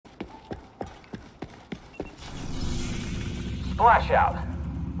Splash out.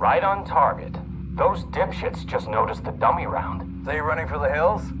 Right on target. Those dipshits just noticed the dummy round. They running for the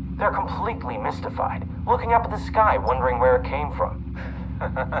hills? They're completely mystified, looking up at the sky, wondering where it came from.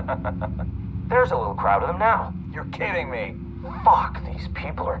 There's a little crowd of them now. You're kidding me. Fuck, these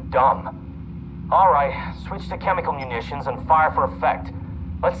people are dumb. Alright, switch to chemical munitions and fire for effect.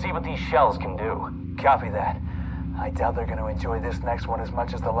 Let's see what these shells can do. Copy that. I doubt they're gonna enjoy this next one as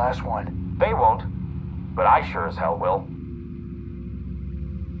much as the last one. They won't, but I sure as hell will.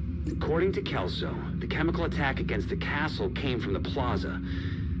 According to Kelso, the chemical attack against the castle came from the plaza.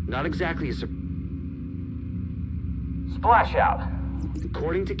 Not exactly a Splash out.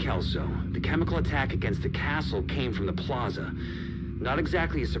 According to Kelso, the chemical attack against the castle came from the plaza. Not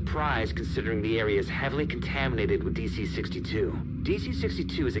exactly a surprise considering the area is heavily contaminated with DC-62.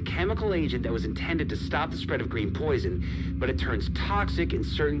 DC-62 is a chemical agent that was intended to stop the spread of green poison, but it turns toxic in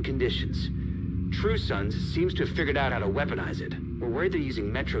certain conditions. True Sons seems to have figured out how to weaponize it. We're worried they're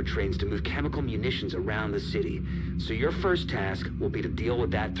using metro trains to move chemical munitions around the city, so your first task will be to deal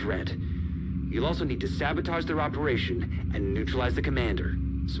with that threat. You'll also need to sabotage their operation and neutralize the commander,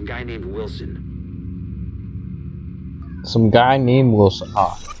 some guy named Wilson. Some guy named Wilson,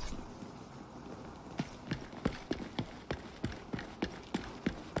 huh?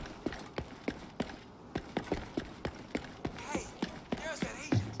 Hey, there's that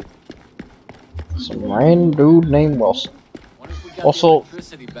agent. Some random dude named Wilson. Also,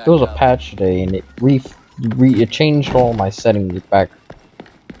 there was a patch today, and it changed all my settings back.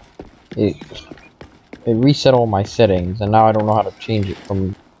 It reset all my settings, and now I don't know how to change it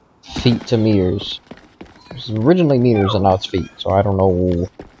from feet to meters. It was originally meters, and now it's feet, so I don't know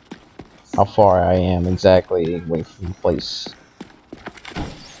how far I am exactly away from the place.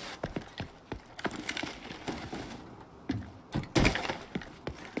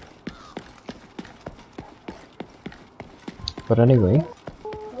 But anyway,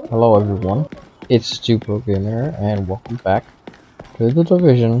 hello everyone, it's Super Gamer, and welcome back to The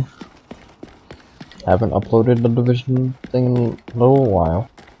Division. I haven't uploaded the Division thing in a little while,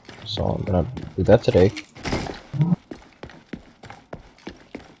 so I'm gonna do that today.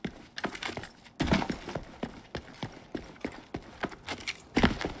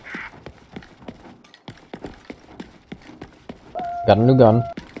 Got a new gun,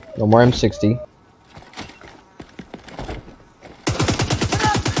 no more M60.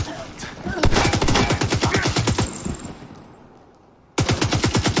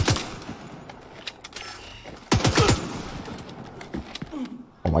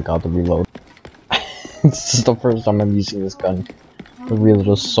 Oh my god, the reload. This is the first time I'm using this gun. The reload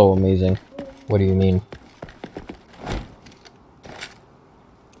is so amazing. What do you mean?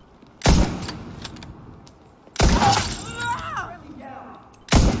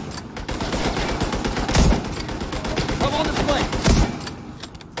 Come on this way.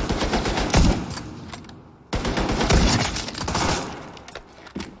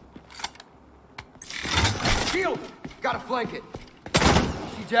 Shield! Gotta flank it.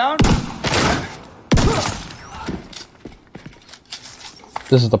 Down.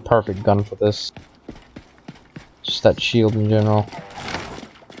 This is the perfect gun for this. Just that shield in general.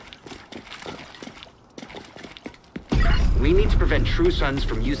 We need to prevent True Sons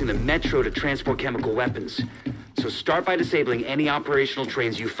from using the metro to transport chemical weapons. So start by disabling any operational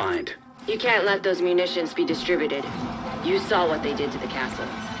trains you find. You can't let those munitions be distributed. You saw what they did to the castle.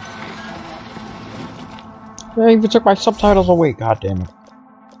 They even took my subtitles away, god damn it.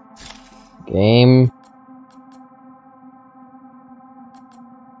 Game.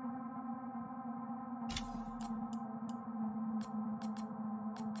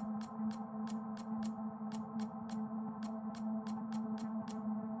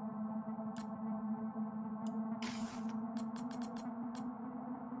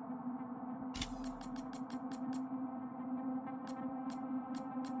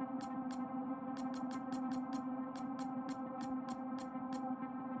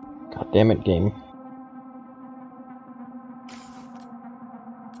 God damn it, game.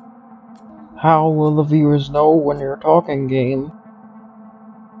 How will the viewers know when you're talking, game?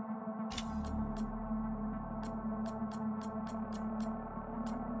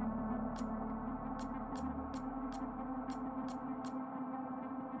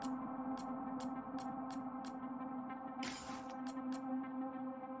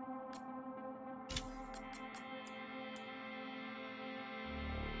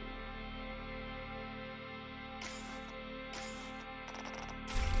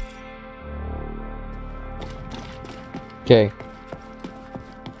 Okay.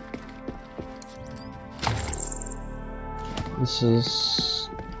 This is...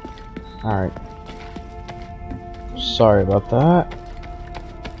 Alright. Sorry about that.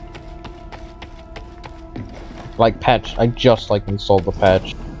 Like patch, I just like installed the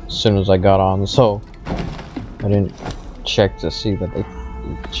patch as soon as I got on, so I didn't check to see that they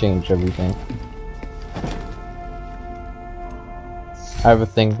changed everything. I have a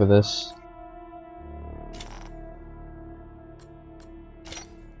thing for this.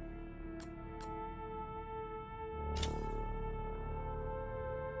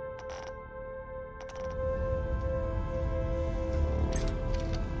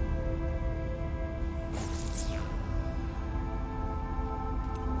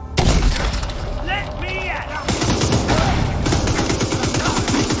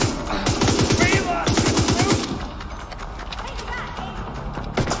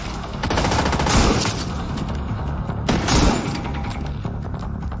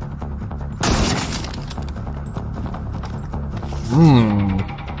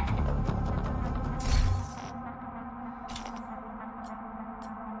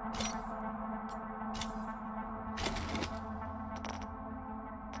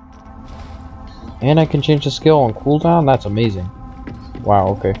 And I can change the skill on cooldown? That's amazing. Wow,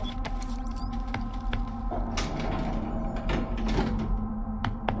 okay. It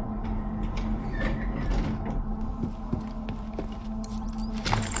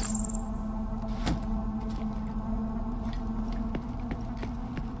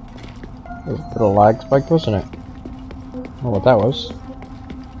was a bit of lag spike, wasn't it? I don't know what that was.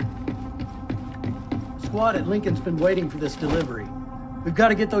 Squad at Lincoln's been waiting for this delivery. We've got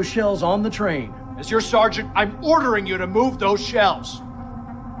to get those shells on the train. As your sergeant, I'm ordering you to move those shells.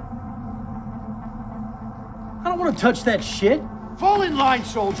 I don't want to touch that shit. Fall in line,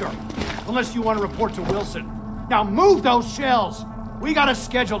 soldier. Unless you want to report to Wilson. Now move those shells. We got a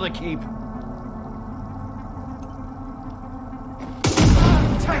schedule to keep.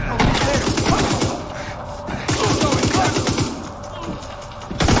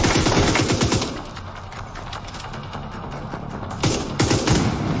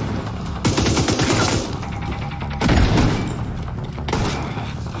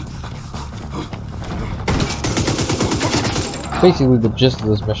 Basically, the gist of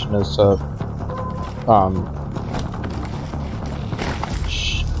this mission is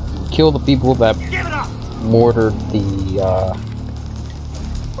kill the people that mortared the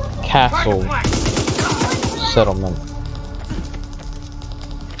castle settlement.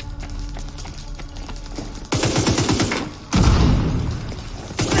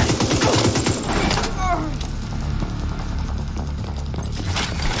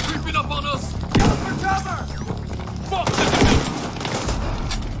 Creeping up on us!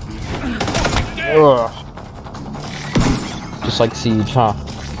 Ugh. Just like Siege, huh?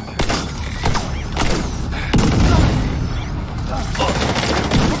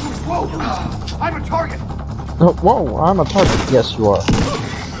 Whoa! I'm a target! Oh, whoa, I'm a target. Yes, you are.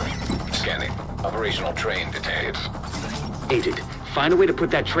 Scanning. Operational train detected. Agent, find a way to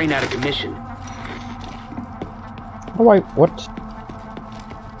put that train out of commission. Oh, wait, what?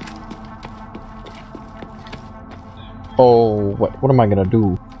 Oh, what am I gonna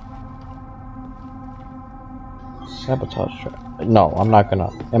do? Sabotage trap. No, I'm not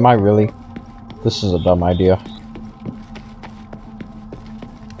gonna. Am I really? This is a dumb idea.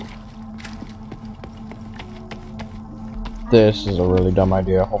 This is a really dumb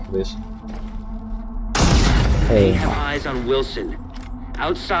idea. Hopefully it's... They Hey. have eyes on Wilson.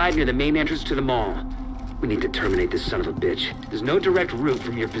 Outside near the main entrance to the mall. We need to terminate this son of a bitch. There's no direct route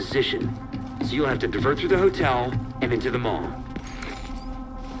from your position. So you'll have to divert through the hotel and into the mall.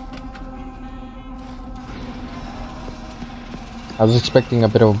 I was expecting a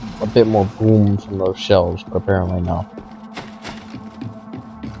bit more boom from those shells, but apparently no.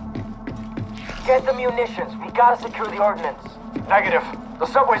 Get the munitions. We gotta secure the ordnance. Negative. The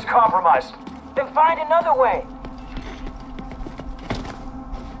subway's compromised. Then find another way.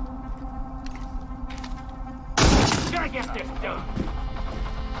 Gotta get this done.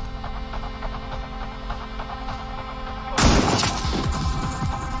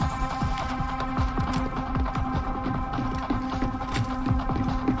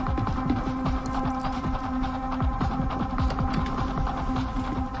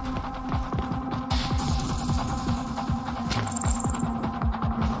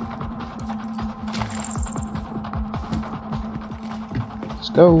 Let's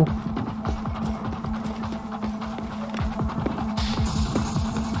go.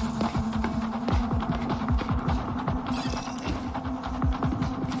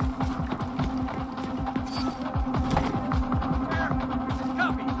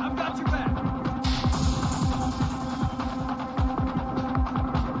 Copy. I've got your back.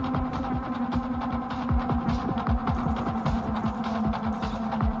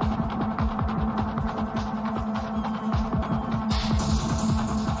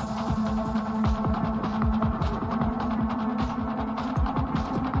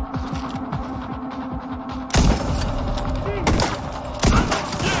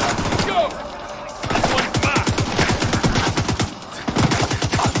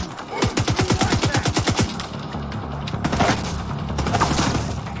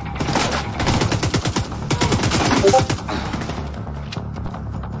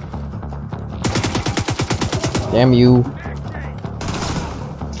 Damn you.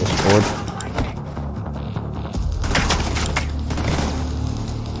 Discord.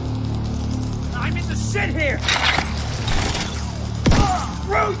 I'm in the shit here!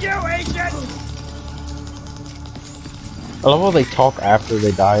 Screw you, agent! I love how they talk after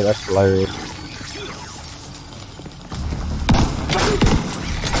they die, that's hilarious.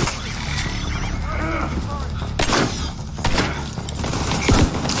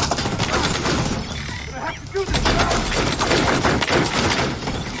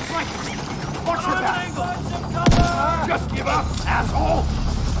 Just give up, asshole!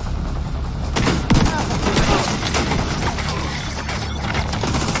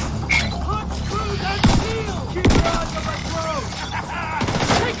 Punch through that shield! Keep your eyes on my throat!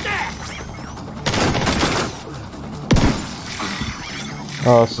 Take that!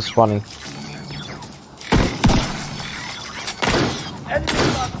 Oh, this is funny.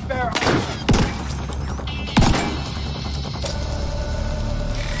 Enemy's not spare.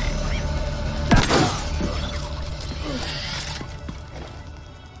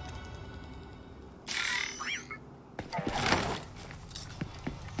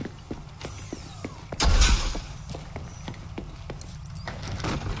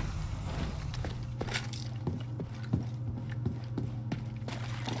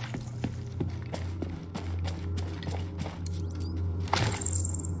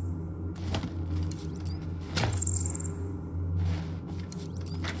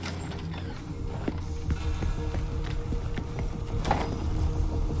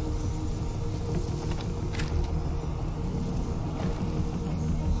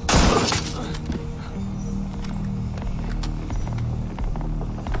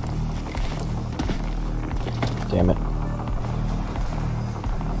 Damn it.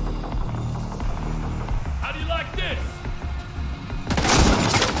 How do you like this?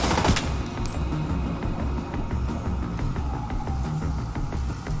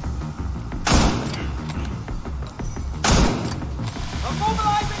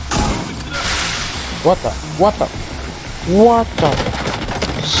 What the? What the? What the?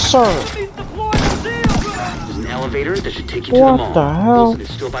 Sir! There's an elevator that should take you to the What mall. the hell? Wilson is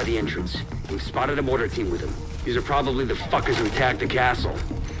still by the entrance. We've spotted a mortar team with him. These are probably the fuckers who attacked the castle.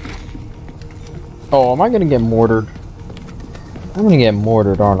 Oh, am I gonna get mortared? I'm gonna get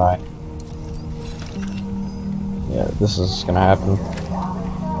mortared, aren't I? Yeah, this is gonna happen.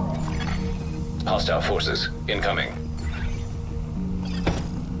 Hostile forces incoming.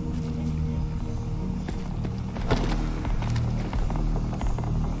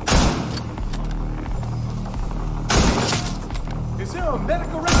 Is there a medic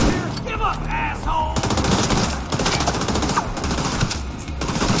around here? Give up, asshole!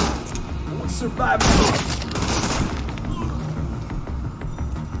 What's surviving?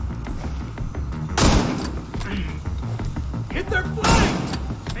 Hit their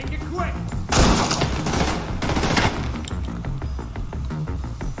flank! Make it quick!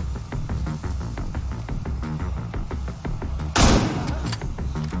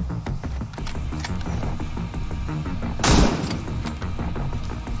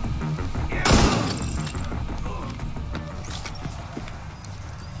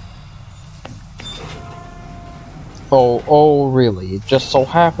 Oh, really? It just so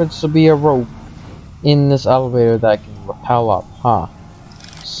happens to be a rope in this elevator that can rappel up, huh?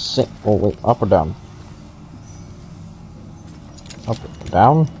 Oh, wait, up or down? Up or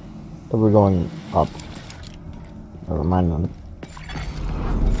down? Or we're going up? Never mind then.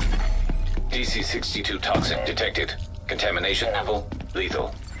 DC-62 toxic detected. Contamination level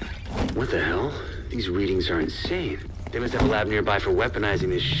lethal. What the hell? These readings are insane. They must have a lab nearby for weaponizing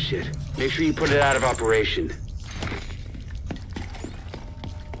this shit. Make sure you put it out of operation.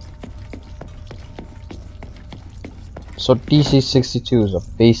 So DC-62 is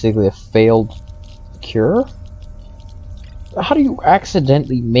basically a failed cure? How do you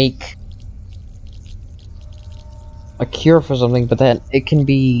accidentally make a cure for something, but then it can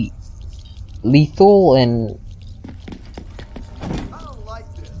be lethal and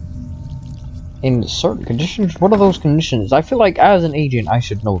in certain conditions? What are those conditions? I feel like as an agent I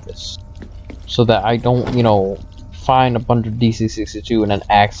should know this, so that I don't, you know, find a bunch of DC-62 and then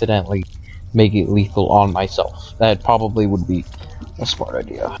accidentally make it lethal on myself. That probably would be a smart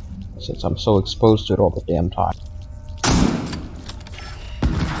idea, since I'm so exposed to it all the damn time.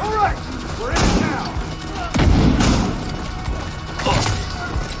 Alright! We're in it now!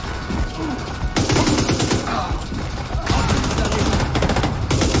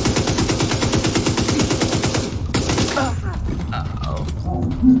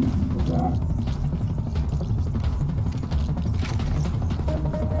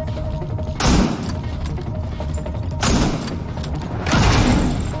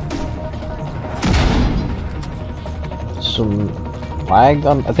 lag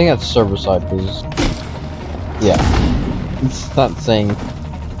on? I think that's server side, because yeah, it's not saying.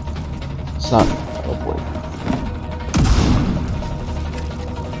 It's not. Oh boy.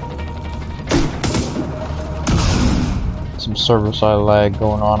 Some server side lag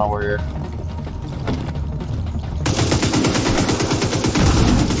going on over here.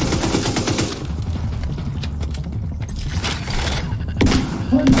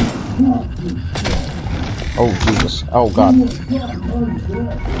 Oh Jesus! Oh God!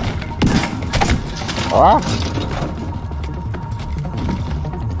 Ah!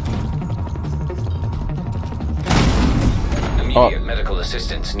 Immediate medical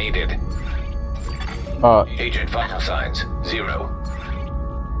assistance needed. Agent vital signs 0.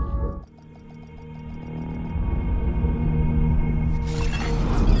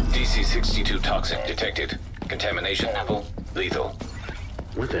 DC-62 toxic detected. Contamination level lethal.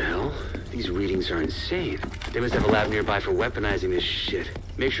 What the hell? These readings are insane. They must have a lab nearby for weaponizing this shit.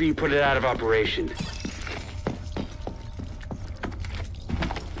 Make sure you put it out of operation.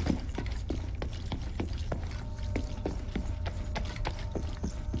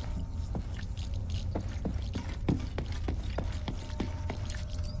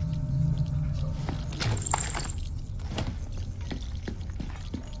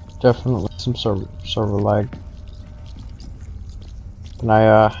 Definitely some server lag. Can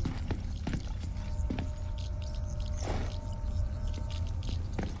I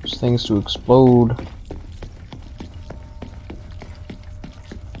there's things to explode.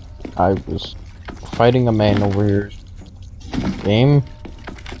 I was fighting a man over here. Game.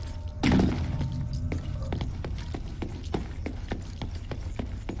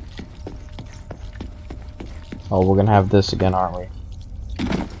 Oh, we're gonna have this again, aren't we?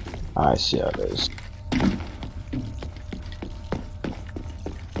 I see how it is.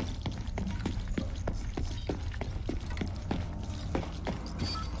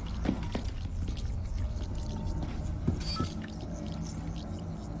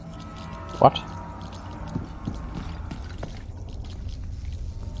 What?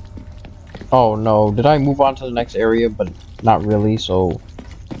 Oh no, did I move on to the next area? But not really, so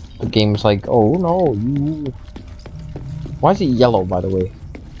the game's like, oh no, you... Why is it yellow, by the way?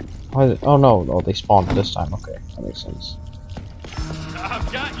 Why is it... Oh no, oh, they spawned this time, okay, that makes sense.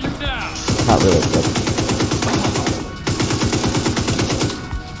 I've got you now. Not really good.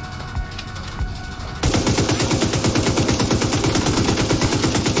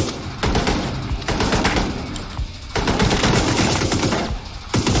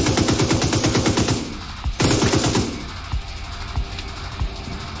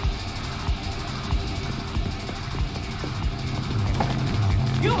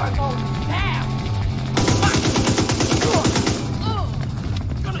 You are going down.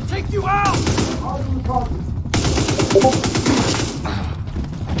 Gonna take you out.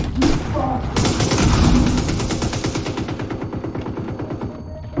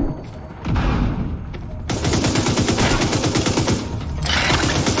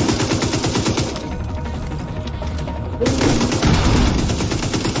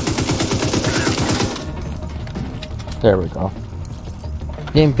 There we go.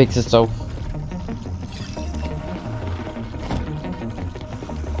 Game fixed itself.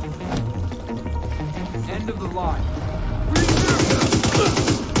 End of the line.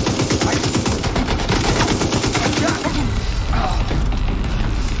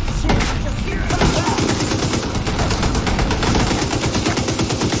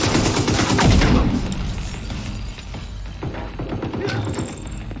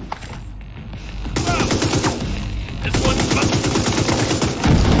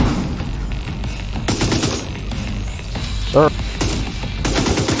 Sir.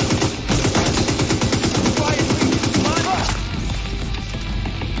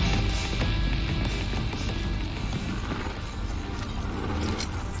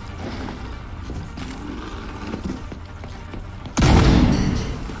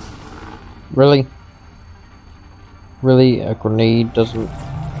 Really? Really? A grenade doesn't...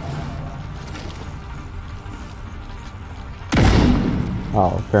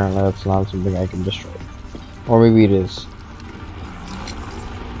 Oh, apparently that's not something I can destroy. Or maybe it is.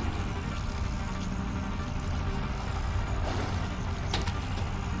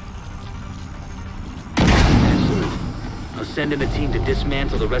 I'll send in a team to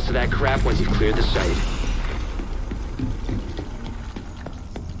dismantle the rest of that crap once you've cleared the site.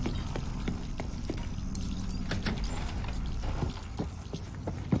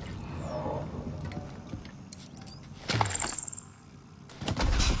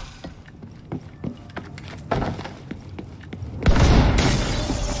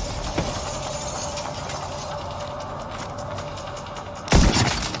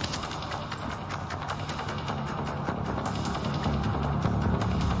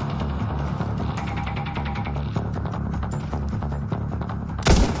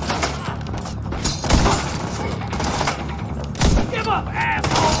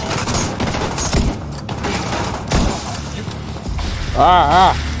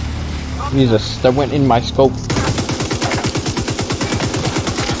 Jesus, that went in my scope.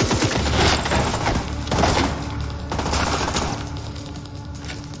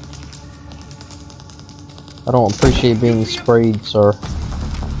 I don't appreciate being sprayed, sir.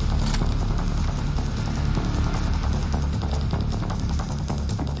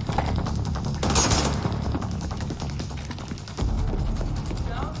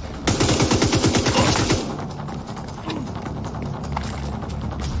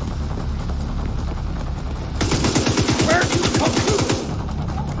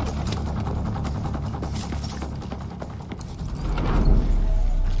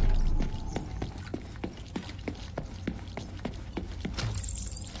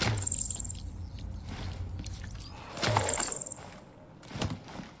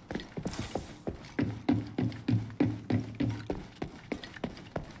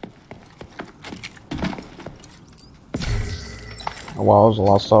 Oh, wow, that was a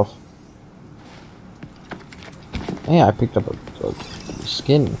lot of stuff. Yeah, I picked up a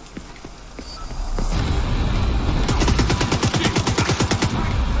skin. We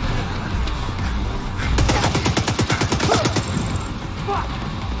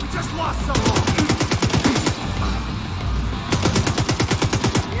just lost someone.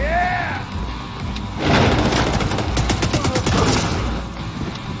 Yeah.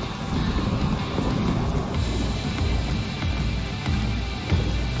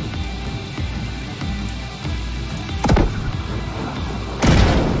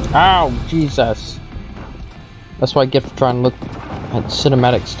 Ow, Jesus. That's what I get for trying to look at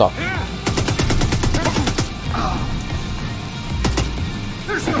cinematic stuff.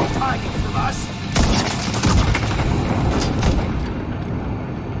 There's no hiding from us.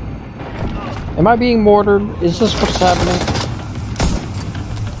 Am I being mortared? Is this what's happening?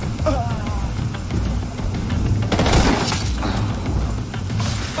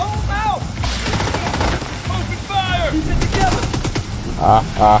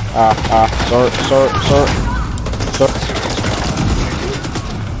 Sir.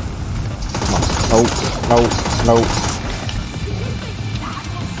 No.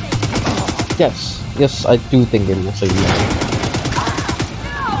 Yes, I do think it will save me.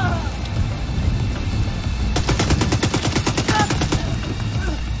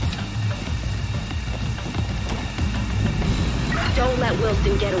 Don't let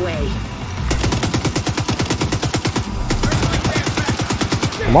Wilson get away.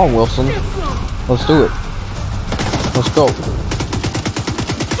 Come on, Wilson. Let's do it. Let's go.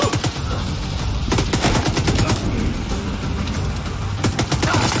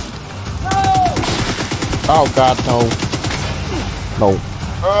 Oh God, no. No.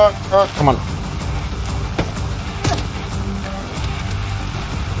 Come on.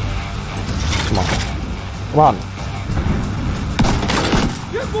 Come on.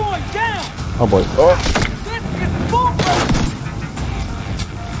 You're going down. Oh boy. This is foolproof.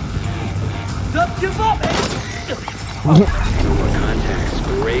 Don't give up. No more contacts.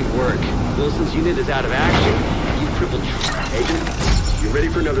 Great work. Wilson's unit is out of action. You tripled. Agent, you're ready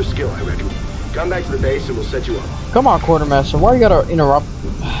for another skill, I reckon. Come back to the base and we'll set you up. Come on, Quartermaster. Why you gotta interrupt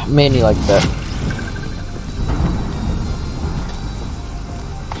Manny like that?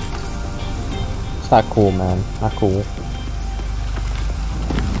 It's not cool, man. Not cool.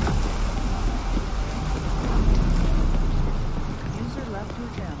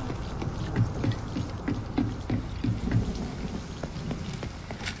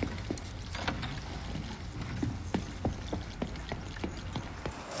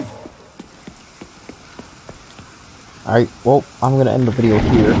 Alright, well, I'm gonna end the video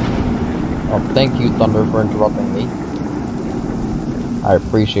here. Thank you, Thunder, for interrupting me. I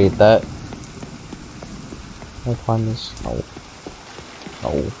appreciate that. Can I find this? No.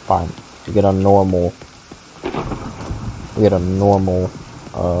 No, fine. To get a normal... We get a normal,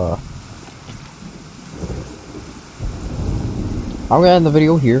 I'm gonna end the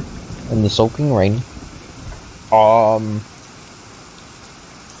video here, in the soaking rain.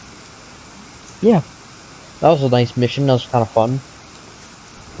 Yeah. That was a nice mission, that was kind of fun.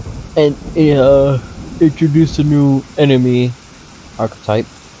 And it introduced a new enemy archetype.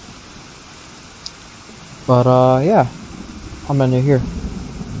 But yeah, I'm ending here.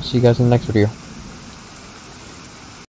 See you guys in the next video.